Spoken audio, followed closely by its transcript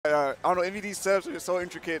I don't know, MVD's setups are just so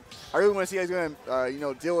intricate. I really want to see how he's going to, you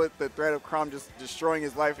know, deal with the threat of Chrom just destroying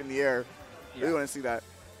his life in the air. Yeah. Really want to see that.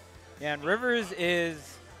 Yeah, and Rivers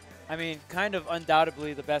is, I mean, kind of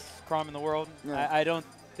undoubtedly the best Chrom in the world. Yeah. I don't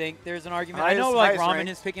think there's an argument. Highest, I know like highest Ramen rank.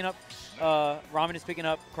 is picking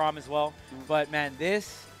up Chrom as well. But man,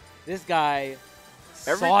 this guy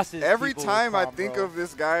sauces Every people time with I Chrom, think bro. of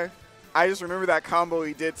this guy, I just remember that combo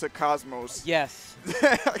he did to Cosmos. Yes.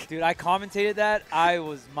 Dude, I commentated that. I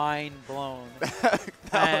was mind blown.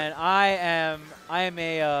 And I am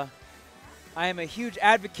a huge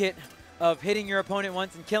advocate of hitting your opponent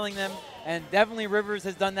once and killing them, and definitely Rivers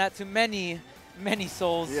has done that to many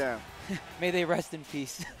souls. Yeah. May they rest in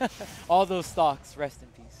peace. All those stocks, rest in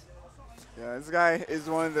peace. Yeah, this guy is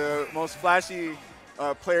one of the most flashy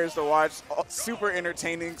players to watch. Super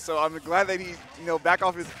entertaining. So I'm glad that he, you know, back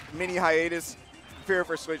off his mini hiatus, prepare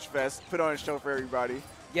for Switchfest, put on a show for everybody.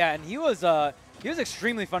 Yeah, and he was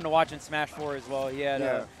extremely fun to watch in Smash 4 as well. He had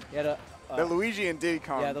a the Luigi and Diddy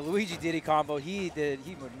combo. Yeah, the Luigi Diddy combo. He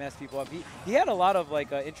would mess people up. He had a lot of like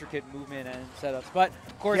intricate movement and setups. But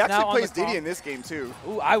of course, he now actually on plays the Diddy in this game too.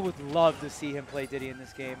 Ooh, I would love to see him play Diddy in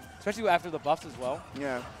this game, especially after the buffs as well.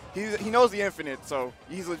 Yeah, he knows the infinite, so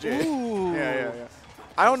he's legit. Ooh. Yeah.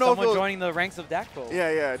 I don't know if someone joining the ranks of Dakpo.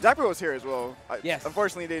 Yeah. Dakpo was here as well. Yes.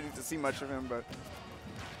 Unfortunately, didn't get to see much of him, but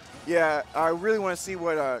yeah, I really want to see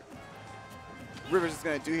what Rivers is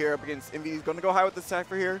going to do here up against MVD. He's going to go high with the sack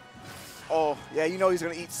for here. Oh, yeah, you know he's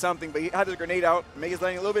going to eat something, but he had his grenade out, make his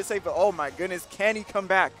landing a little bit safe, but oh my goodness, can he come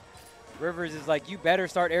back? Rivers is like, you better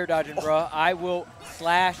start air dodging, bro. I will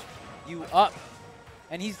slash you up.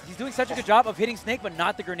 And he's doing such a good job of hitting Snake, but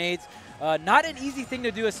not the grenades. Not an easy thing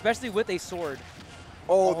to do, especially with a sword.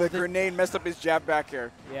 Oh, the grenade messed up his jab back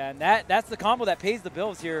here. Yeah, and that's the combo that pays the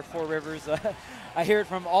bills here for Rivers. I hear it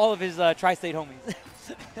from all of his tri-state homies.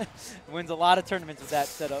 Wins a lot of tournaments with that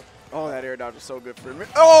setup. Oh, that air dodge was so good for him.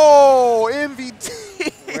 Oh,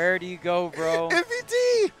 MVD. Where do you go, bro?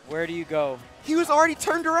 MVD. Where do you go? He was already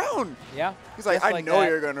turned around. Yeah. He's like, I know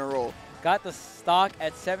you're going to roll. Got the stock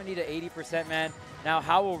at 70 to 80%, man. Now,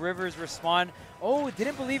 how will Rivers respond? Oh,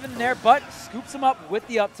 didn't believe in there, but scoops him up with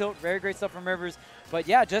the up tilt. Very great stuff from Rivers. But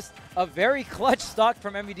yeah, just a very clutch stock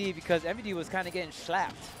from MVD because MVD was kind of getting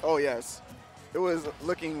slapped. Oh, yes. It was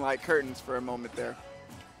looking like curtains for a moment there.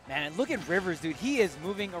 Man, and look at Rivers, dude. He is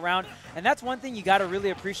moving around, and that's one thing you got to really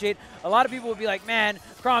appreciate. A lot of people will be like, man,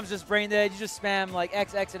 Chrom's just brain dead. You just spam like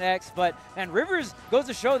X, X, and X. But, man, Rivers goes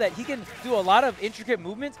to show that he can do a lot of intricate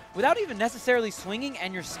movements without even necessarily swinging,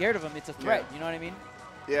 and you're scared of him. It's a threat. Yeah. You know what I mean?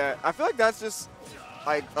 Yeah, I feel like that's just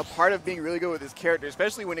like a part of being really good with his character,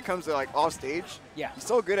 especially when it comes to like off stage. Yeah. He's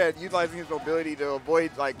so good at utilizing his mobility to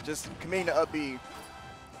avoid like just committing to up B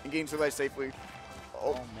and getting to the ledge safely.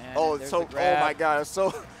 Oh man. Oh, oh my God, it's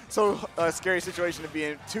so scary situation to be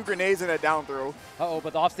in. 2 grenades and a down throw.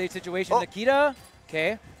 But the offstage situation, Nikita.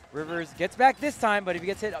 Okay. Rivers gets back this time, but if he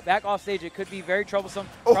gets hit back off stage, it could be very troublesome.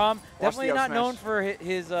 Chrom definitely not known for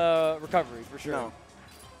his recovery, for sure. No.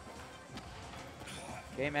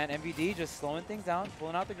 Okay, man, MVD just slowing things down,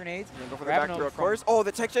 pulling out the grenades. Go for the back throw, of course. Oh,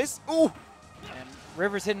 the tech chase. Ooh. And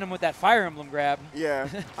Rivers hitting him with that Fire Emblem grab. Yeah,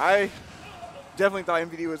 I definitely thought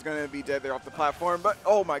MVD was going to be dead there off the platform, but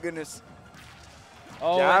oh my goodness.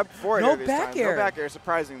 Oh, jab forward no this back time. air. No back air,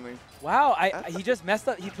 surprisingly. Wow, he just messed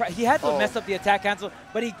up. He had to mess up the attack cancel,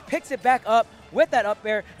 but he picks it back up with that up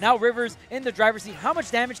air. Now Rivers in the driver's seat. How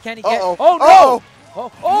much damage can he get? Oh,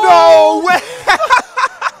 no! No way!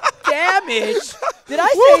 Damage? Did I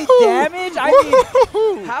say damage? I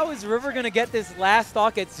mean, how is River going to get this last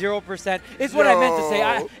stock at 0%? Is what I meant to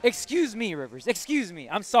say. Excuse me, Rivers. Excuse me.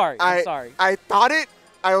 I'm sorry. I'm sorry. I thought it.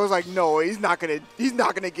 I was like, no, he's not gonna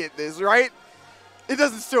get this, right? It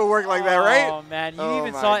doesn't still work like that, right? Oh man, you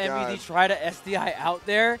even saw MVD try to SDI out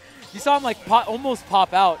there. You saw him like almost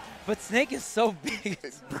pop out, but Snake is so big.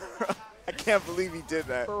 I can't believe he did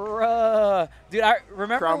that. Bruh. Dude, I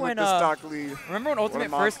remember Chrom when with the stock lead. Remember when Ultimate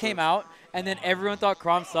first came out, and then everyone thought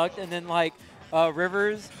Chrom sucked, and then like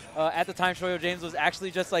Rivers at the time, Shoyo James was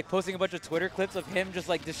actually just like posting a bunch of Twitter clips of him just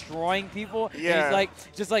like destroying people. Yeah. And he's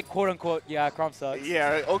like, just like quote unquote, yeah, Chrom sucks.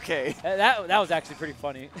 Yeah. Okay. That was actually pretty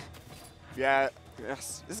funny. Yeah.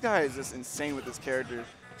 Yes. This guy is just insane with his character.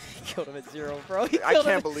 He killed him at 0, bro. I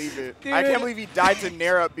can't believe it. Dude. I can't believe he died to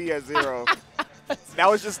Nair up B at 0. That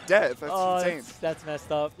was just death. That's insane. That's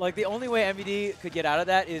messed up. Like, the only way MVD could get out of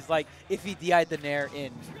that is, like, if he DI'd the Nair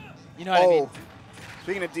in. You know what I mean?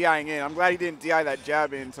 Speaking of DIing in, I'm glad he didn't DI that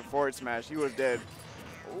jab into forward smash. He was dead.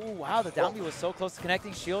 Oh, wow. The down B was so close to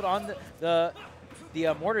connecting. Shield on the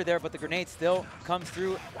mortar there, but the grenade still comes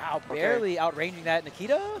through. Wow, barely outranging that.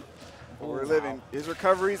 Nikita? We're living. His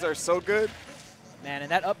recoveries are so good. Man,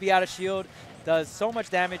 and that up B out of shield does so much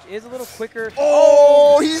damage. Is a little quicker.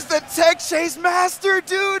 Oh, he's the tech chase master,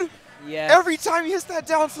 dude. Yes. Every time he hits that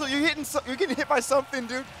down, so you're getting hit by something,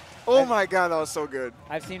 dude. Oh my God, that was so good.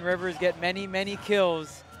 I've seen Rivers get many, many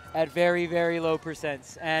kills at very, very low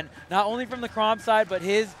percents. And not only from the Chrom side, but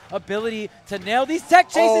his ability to nail these tech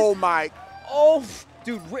chases. Oh my. Oh,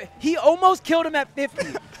 dude, he almost killed him at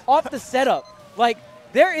 50 off the setup. Like,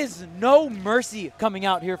 there is no mercy coming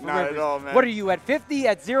out here for Not Rivers. at all, man. What are you, at 50,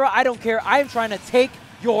 at 0? I don't care. I am trying to take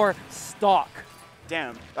your stock.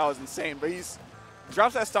 Damn, that was insane. But he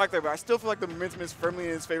drops that stock there, but I still feel like the momentum is firmly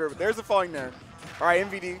in his favor. But there's the falling there. All right,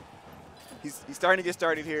 MVD. He's starting to get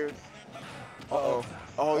started here. Uh-oh.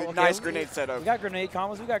 Oh, okay, nice grenade setup. We got grenade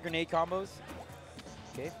combos. We got grenade combos.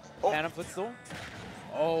 Okay. Phantom footstool.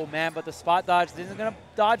 Oh, man, but the spot dodge isn't going to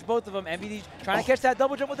dodge both of them. MVD trying to catch that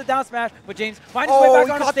double jump with the down smash, but James finds his way back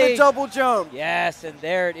on the stage. Oh, he caught the double jump. Yes, and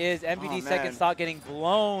there it is. MVD second stock getting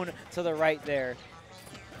blown to the right there.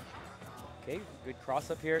 Okay, good cross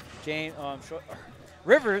up here. James,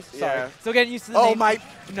 Rivers, sorry. Still getting used to the name. My.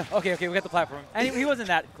 No, okay, we got the platform. And he wasn't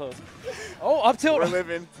that close. Oh, up tilt. We're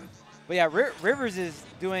living. But yeah, Rivers is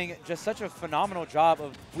doing just such a phenomenal job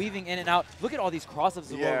of weaving in and out. Look at all these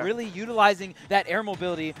crossups as well, really utilizing that air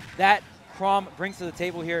mobility that Chrom brings to the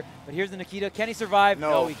table here. But here's the Nikita. Can he survive?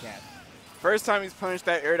 No, he can't. First time he's punished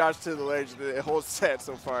that air dodge to the ledge the whole set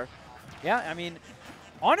so far. Yeah, I mean,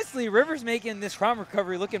 honestly, Rivers making this Chrom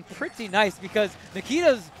recovery looking pretty nice because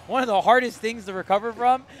Nikita's one of the hardest things to recover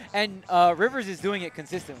from, and Rivers is doing it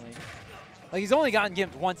consistently. Like, he's only gotten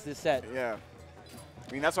gimped once this set. Yeah.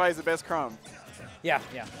 I mean, that's why he's the best Chrom. Yeah,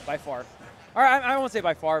 by far. All right, I won't say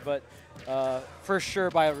by far, but for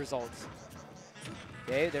sure by results.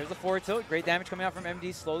 Okay, there's the forward tilt. Great damage coming out from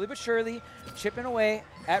MD, slowly but surely, chipping away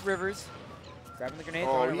at Rivers. Grabbing the grenade,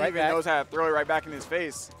 throwing it right back. He even knows how to throw it right back in his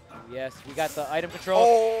face. Yes, we got the item control.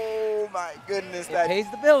 Oh, my goodness. It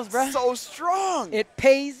pays the bills, bro. So strong. It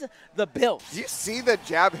pays the bills. Do you see the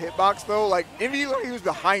jab hitbox, though? Like, MVD, he was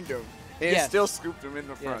behind him. And it still scooped him in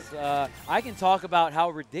the front. Yes, I can talk about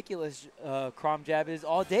how ridiculous Chrom jab is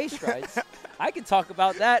all day, Strides. I can talk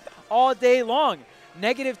about that all day long.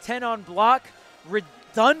 -10 on block,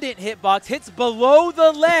 redundant hitbox, hits below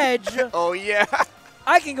the ledge. Oh, yeah.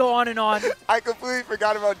 I can go on and on. I completely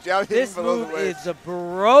forgot about jab hitting below the ledge. This move is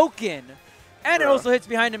broken. And it also hits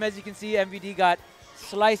behind him. As you can see, MVD got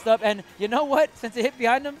sliced up. And you know what? Since it hit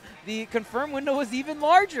behind him, the confirm window was even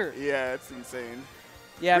larger. Yeah, it's insane.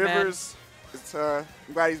 Yeah, Rivers,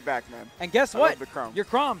 I'm glad he's back, man. And guess what? You're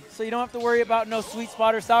Chrom, so you don't have to worry about no sweet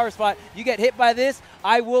spot or sour spot. You get hit by this,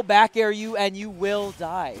 I will back air you, and you will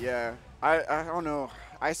die. Yeah, I don't know.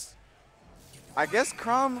 I guess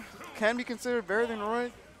Chrom can be considered better than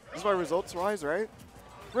Roy, just by results-wise, right?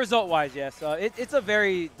 Result-wise, yes. It's a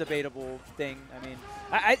very debatable thing. I mean,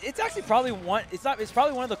 it's actually probably one. It's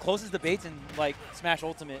probably one of the closest debates in like Smash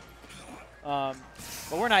Ultimate.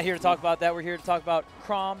 But we're not here to talk about that. We're here to talk about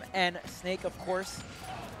Chrom and Snake, of course.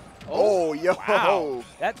 Oh, yo. Wow.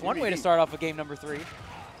 That's one way to start off a game number 3.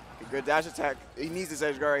 Good dash attack. He needs this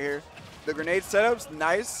edge guard right here. The grenade setup's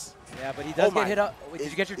nice. Yeah, but he does get hit up. Wait, did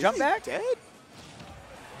you get your jump back? Dead?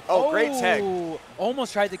 Oh, great tech.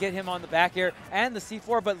 Almost tried to get him on the back air and the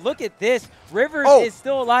C4, but look at this. Rivers is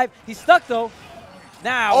still alive. He's stuck, though.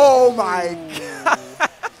 Now. Oh, my God.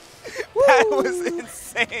 That was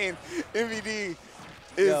insane. MVD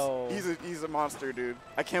he's a monster, dude.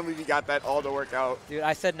 I can't believe he got that all to work out. Dude,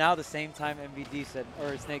 I said now the same time MVD said,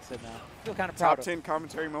 or Snake said now. I feel kind of proud Top 10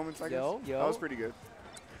 commentary moments, I guess. Yo. That was pretty good.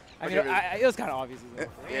 I mean, it was kind of obvious.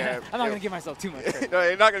 Yeah. I'm not going to give myself too much credit. No,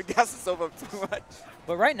 you're not going to gas yourself up too much.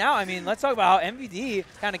 But right now, I mean, let's talk about how MVD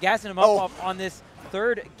kind of gassing him up on this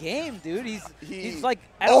third game, dude. He's like...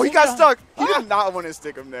 he got stuck. He did not want to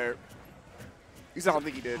stick him there. I don't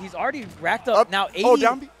think he did. He's already racked up now 80. Oh,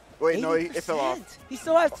 down B? Wait, no, it fell off. He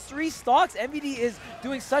still has 3 stocks. MVD is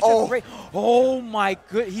doing such a great... Oh, my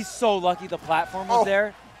good. He's so lucky the platform was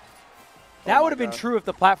there. That would have been true if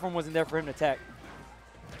the platform wasn't there for him to tech.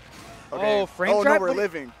 Okay. Oh, frame trap. No, we're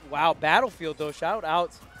living. Wow, Battlefield, though. Shout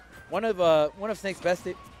out. One of Snake's best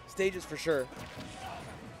stages for sure.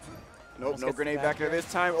 Nope, no grenade back there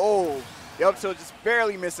this time. Oh, the up tilt just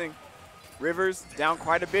barely missing. Rivers down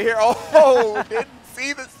quite a bit here. Oh, didn't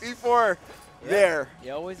see the C4 there.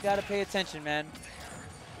 You always got to pay attention, man.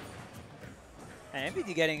 And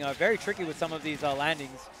MVD getting very tricky with some of these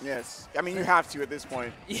landings. Yes. I mean, you have to at this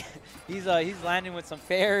point. Yeah. He's landing with some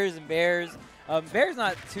fairs and bears. Bear's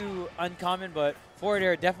not too uncommon, but forward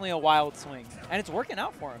air definitely a wild swing. And it's working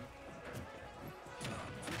out for him.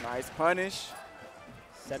 Nice punish.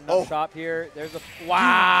 Setting up shop here. There's a...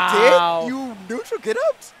 Wow. You neutral get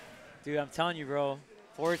ups? Dude, I'm telling you, bro.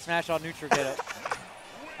 Forward smash on neutral get up.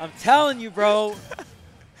 I'm telling you, bro.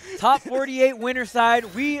 Top 48 winner side.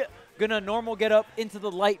 We gonna normal get up into the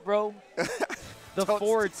light, bro. The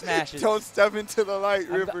forward smashes. Don't step into the light,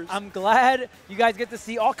 Rivers. I'm glad you guys get to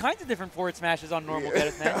see all kinds of different forward smashes on normal get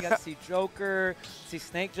up, man. You got to see Joker, see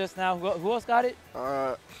Snake just now. Who else got it?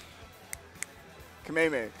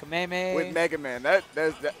 Kameme. With Mega Man. That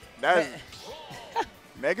is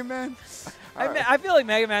Mega Man? I feel like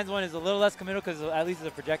Mega Man's one is a little less committal because at least it's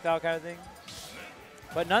a projectile kind of thing.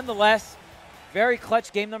 But nonetheless, very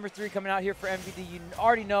clutch game number 3 coming out here for MVD. You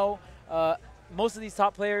already know most of these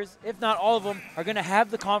top players, if not all of them, are going to have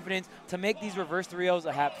the confidence to make these reverse 3-0s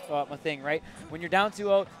a thing, right? When you're down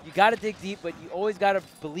 2-0, you got to dig deep, but you always got to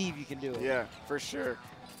believe you can do it. Yeah, for sure.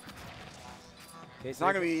 Okay, it's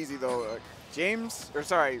not going to be easy, though.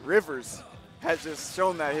 Rivers has just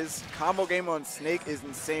shown that his combo game on Snake is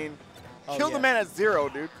insane. Killed the man at 0,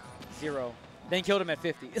 dude. 0. Then killed him at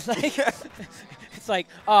 50. It's like, it's like,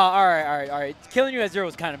 oh, all right. Killing you at 0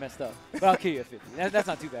 is kind of messed up, but I'll kill you at 50. That's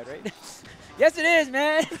not too bad, right? Yes, it is,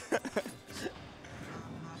 man.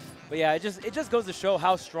 But yeah, it just goes to show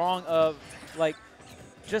how strong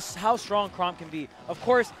just how strong Chrom can be. Of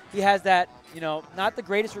course, he has that, not the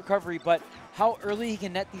greatest recovery, but how early he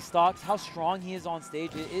can net these stocks, how strong he is on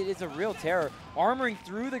stage. It is a real terror. Armoring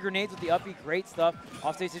through the grenades with the up B, great stuff.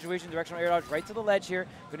 Offstage situation, directional air dodge right to the ledge here.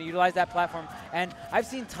 Going to utilize that platform. And I've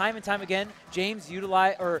seen time and time again,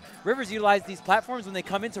 Rivers utilize these platforms when they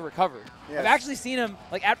come in to recover. Yes. I've actually seen him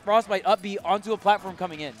at Frostbite up B onto a platform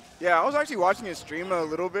coming in. Yeah, I was actually watching his stream a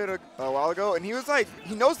little bit a while ago, and he was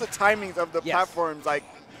he knows the timings of the platforms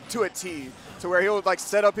to a T, to where he'll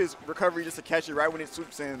set up his recovery just to catch it right when it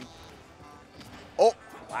swoops in. Oh,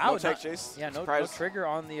 wow. No tech chase. Yeah, no trigger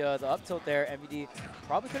on the up tilt there. MVD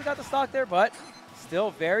probably could have got the stock there, but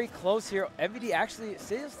still very close here. MVD actually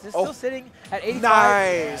still sitting at 85. Nice.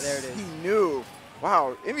 Yeah, there it is. He knew.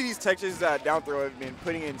 Wow, MVD's tech chases down throw have been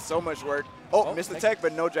putting in so much work. Oh, missed the tech,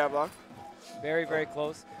 but no jab lock. Very, very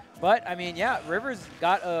close. But, I mean, yeah, Rivers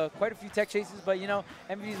got quite a few tech chases, but,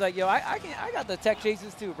 MVD's like, yo, I got the tech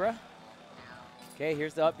chases too, bruh. Okay,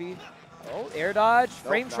 here's the up B. Oh, air dodge,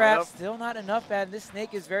 frame trap, still not enough, man. This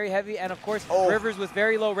Snake is very heavy, and of course, Rivers with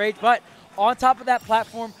very low rage, but on top of that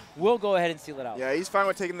platform, will go ahead and seal it out. Yeah, he's fine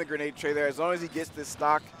with taking the grenade tray there as long as he gets this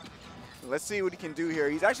stock. Let's see what he can do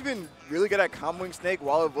here. He's actually been really good at comboing Snake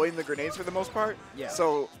while avoiding the grenades for the most part. Yeah.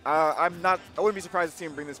 So I wouldn't be surprised to see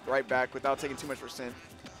him bring this right back without taking too much percent.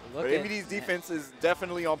 But MVD's defense is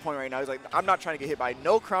definitely on point right now. He's like, I'm not trying to get hit by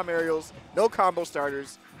no Chrom aerials, no combo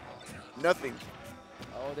starters, nothing.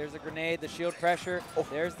 Oh, there's a grenade, the shield pressure. Oh.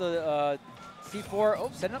 There's the C4.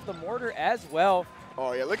 Oh, setting up the mortar as well.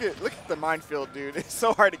 Oh, yeah, look at the minefield, dude. It's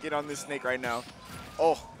so hard to get on this Snake right now.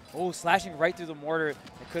 Oh, slashing right through the mortar. It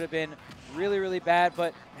could have been really, really bad,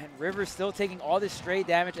 but man, Rivers still taking all this stray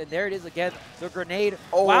damage, and there it is again, the grenade.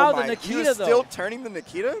 Oh, wow, the Nikita, he was still turning the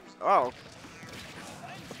Nikita? Oh.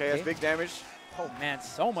 Okay, that's big damage. Oh, man,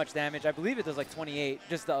 so much damage. I believe it does 28,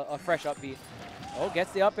 just a fresh up B. Oh,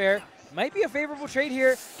 gets the up air. Might be a favorable trade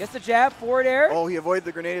here. Gets the jab, forward air. Oh, he avoided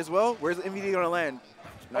the grenade as well. Where's the MVD going to land?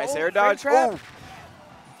 Nice air dodge. Oh,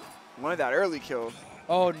 wanted that early kill.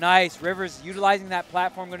 Oh, nice. Rivers utilizing that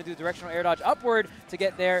platform, going to do directional air dodge upward to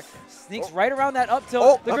get there. Sneaks right around that up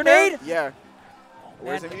tilt. The grenade. Yeah.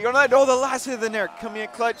 Where's MVD going to land? Oh, the last hit in there. Coming in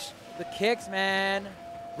clutch. The kicks, man.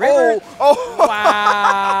 Rivers. Wow.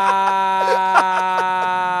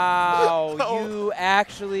 You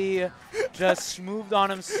actually just moved on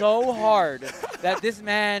him so hard that this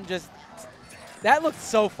man that looked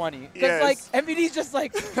so funny. Because MVD's just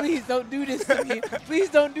like, please don't do this to me. Please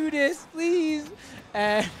don't do this, please.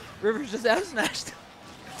 And Rivers just F smashed.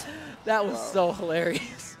 That was so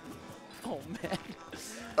hilarious. Oh, man.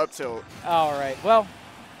 Up tilt. All right. Well,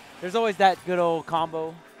 there's always that good old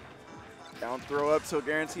combo. Down throw up tilt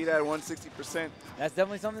guaranteed at 160%. That's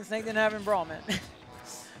definitely something Snake didn't have in Brawl, man.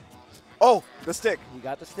 Oh, the stick. He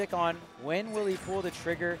got the stick on. When will he pull the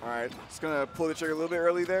trigger? All right, just going to pull the trigger a little bit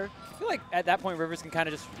early there. I feel like at that point, Rivers can kind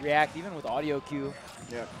of just react, even with audio cue.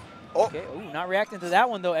 Yeah. Oh. Okay, not reacting to that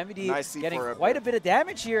one, though. MVD getting quite a bit of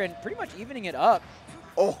damage here and pretty much evening it up.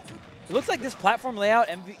 Oh. It looks like this platform layout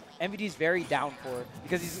MVD's very down for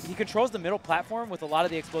because he controls the middle platform with a lot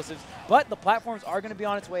of the explosives, but the platforms are going to be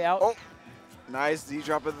on its way out. Oh, nice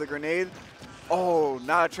D-drop of the grenade. Oh,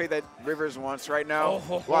 not a trade that Rivers wants right now.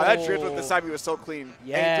 Oh, wow, that drift with the side B was so clean.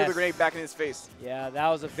 Yes. And he threw the grenade back in his face. Yeah, that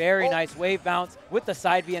was a very nice wave bounce with the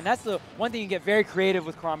side B, and that's the one thing you get very creative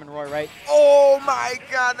with Chrom and Roy, right? Oh my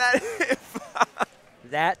God, that hit.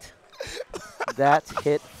 that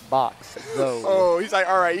hit box, though. Oh, he's like,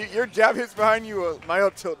 all right, your jab hits behind you. My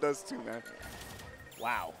up tilt does too, man.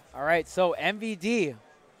 Wow. All right, so MVD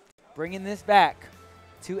bringing this back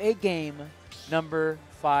to a game number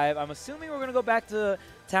 5. I'm assuming we're going to go back to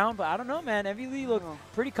town, but I don't know, man. MVD looked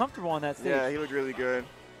pretty comfortable on that stage. Yeah, he looked really good.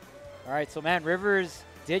 All right, so, man, Rivers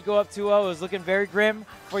did go up 2-0. It was looking very grim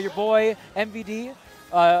for your boy, MVD.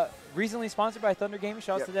 Recently sponsored by Thunder Gaming.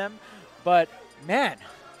 Shouts to them. But, man,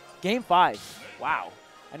 game 5. Wow.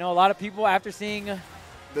 I know a lot of people, after seeing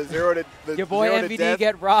your boy MVD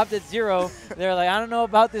get robbed at 0, they're like, I don't know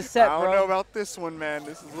about this set, bro. I don't know about this one, man.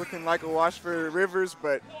 This is looking like a wash for Rivers,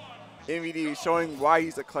 but MVD is showing why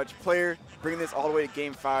he's a clutch player, bringing this all the way to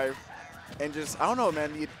game 5. And just, I don't know,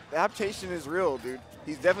 man, the adaptation is real, dude.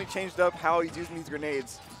 He's definitely changed up how he's using these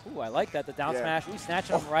grenades. Ooh, I like that, the down smash. Ooh,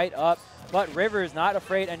 snatching him right up. But Rivers not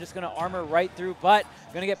afraid and just going to armor right through, but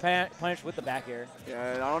going to get punished with the back air.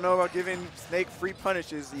 Yeah, and I don't know about giving Snake free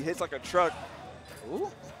punishes. He hits like a truck. Ooh.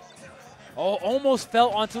 Oh, almost fell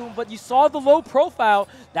onto him, but you saw the low profile.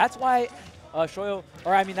 That's why that's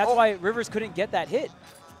why Rivers couldn't get that hit.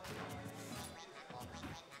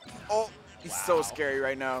 Oh, he's so scary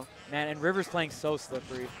right now. Man, and Rivers playing so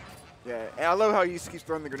slippery. Yeah, and I love how he keeps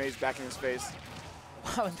throwing the grenades back in his face.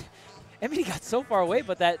 Wow, MVD got so far away,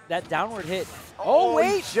 but that downward hit. Oh,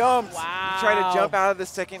 wait. He jumped. Wow. He tried to jump out of the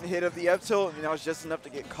second hit of the up tilt, and that was just enough to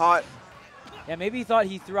get caught. Yeah, maybe he thought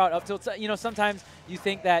he threw out up tilt. You know, sometimes you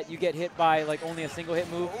think that you get hit by like only a single hit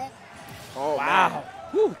move. Oh, wow.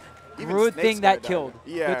 Whew. Good thing that killed.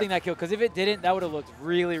 Yeah. Good thing that killed, because if it didn't, that would have looked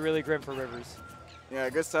really, really grim for Rivers. Yeah,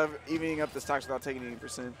 good stuff, evening up the stocks without taking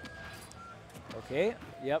 80%. Okay,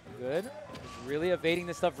 yep, good. Just really evading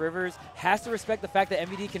this stuff. Rivers has to respect the fact that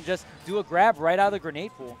MVD can just do a grab right out of the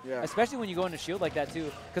grenade pool, especially when you go into shield like that too,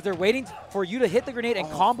 because they're waiting for you to hit the grenade and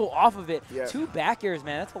combo off of it. 2 back airs,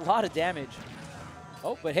 man, that's a lot of damage.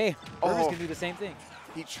 Oh, but hey, Rivers can do the same thing.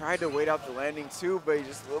 He tried to wait out the landing too, but he's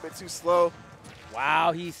just a little bit too slow.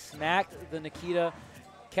 Wow, he smacked the Nikita,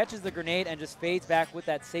 catches the grenade, and just fades back with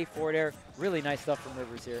that safe forward air. Really nice stuff from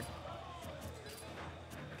Rivers here.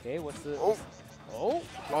 Okay, what's the... Oh,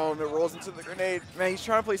 and it rolls into the grenade. Man, he's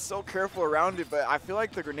trying to play so careful around it, but I feel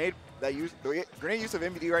like the grenade use of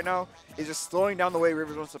MVD right now is just slowing down the way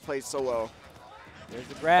Rivers wants to play so well. There's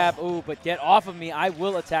the grab. Ooh, but get off of me. I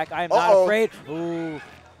will attack. I am not afraid. Ooh,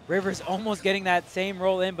 Rivers almost getting that same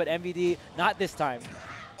roll in, but MVD not this time.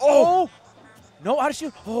 Oh! No, out of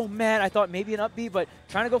shield. Oh, man, I thought maybe an up B, but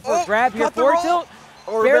trying to go for a grab here. Forward tilt.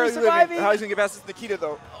 Barely surviving. How he's going to get past this Nikita,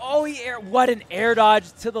 though? Oh, what an air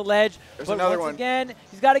dodge to the ledge. There's but another once one. Again,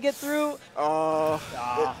 he's got to get through.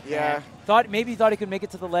 Yeah. Maybe he thought he could make it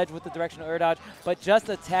to the ledge with the directional air dodge, but just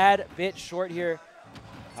a tad bit short here.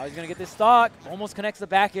 How he's going to get this stock. Almost connects the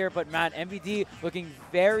back air, but man, MVD looking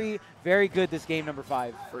very, very good this game number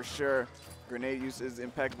 5. For sure. Grenade use is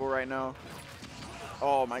impeccable right now.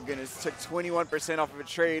 Oh, my goodness. Took 21% off of a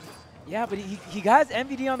trade. Yeah, but he has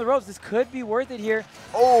MVD on the ropes. This could be worth it here.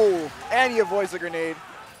 Oh, and he avoids the grenade.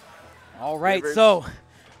 All right, Rivers. So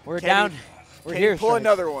we're down. We're here. Pull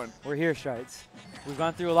another one. We're here, Strides. We've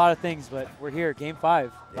gone through a lot of things, but we're here. Game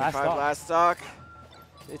 5. Last stock.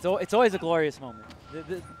 It's always a glorious moment.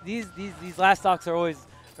 These last stocks are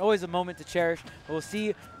always a moment to cherish. But we'll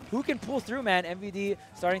see who can pull through, man. MVD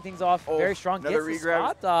starting things off very strong. Gets the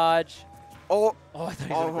spot dodge. Oh, I thought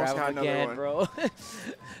he was going to grab him again, bro.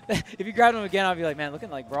 If you grabbed him again, I'd be like, man, looking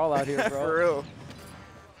like Brawl out here, bro. For real.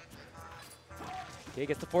 Okay,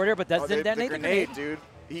 gets the forward air, but doesn't detonate the grenade. Dude.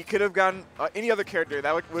 He could have gotten any other character.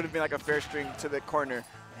 That would have been like a fair string to the corner.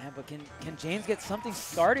 Man, but can James get something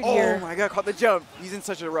started here? Oh, my God, caught the jump. He's in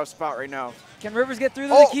such a rough spot right now. Can Rivers get through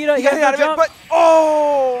the Nikita? He got out of it, but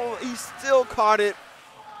he still caught it.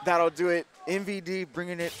 That'll do it. MVD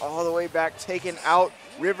bringing it all the way back, taking out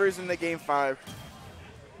Rivers in the game 5.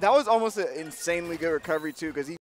 That was almost an insanely good recovery, too, because he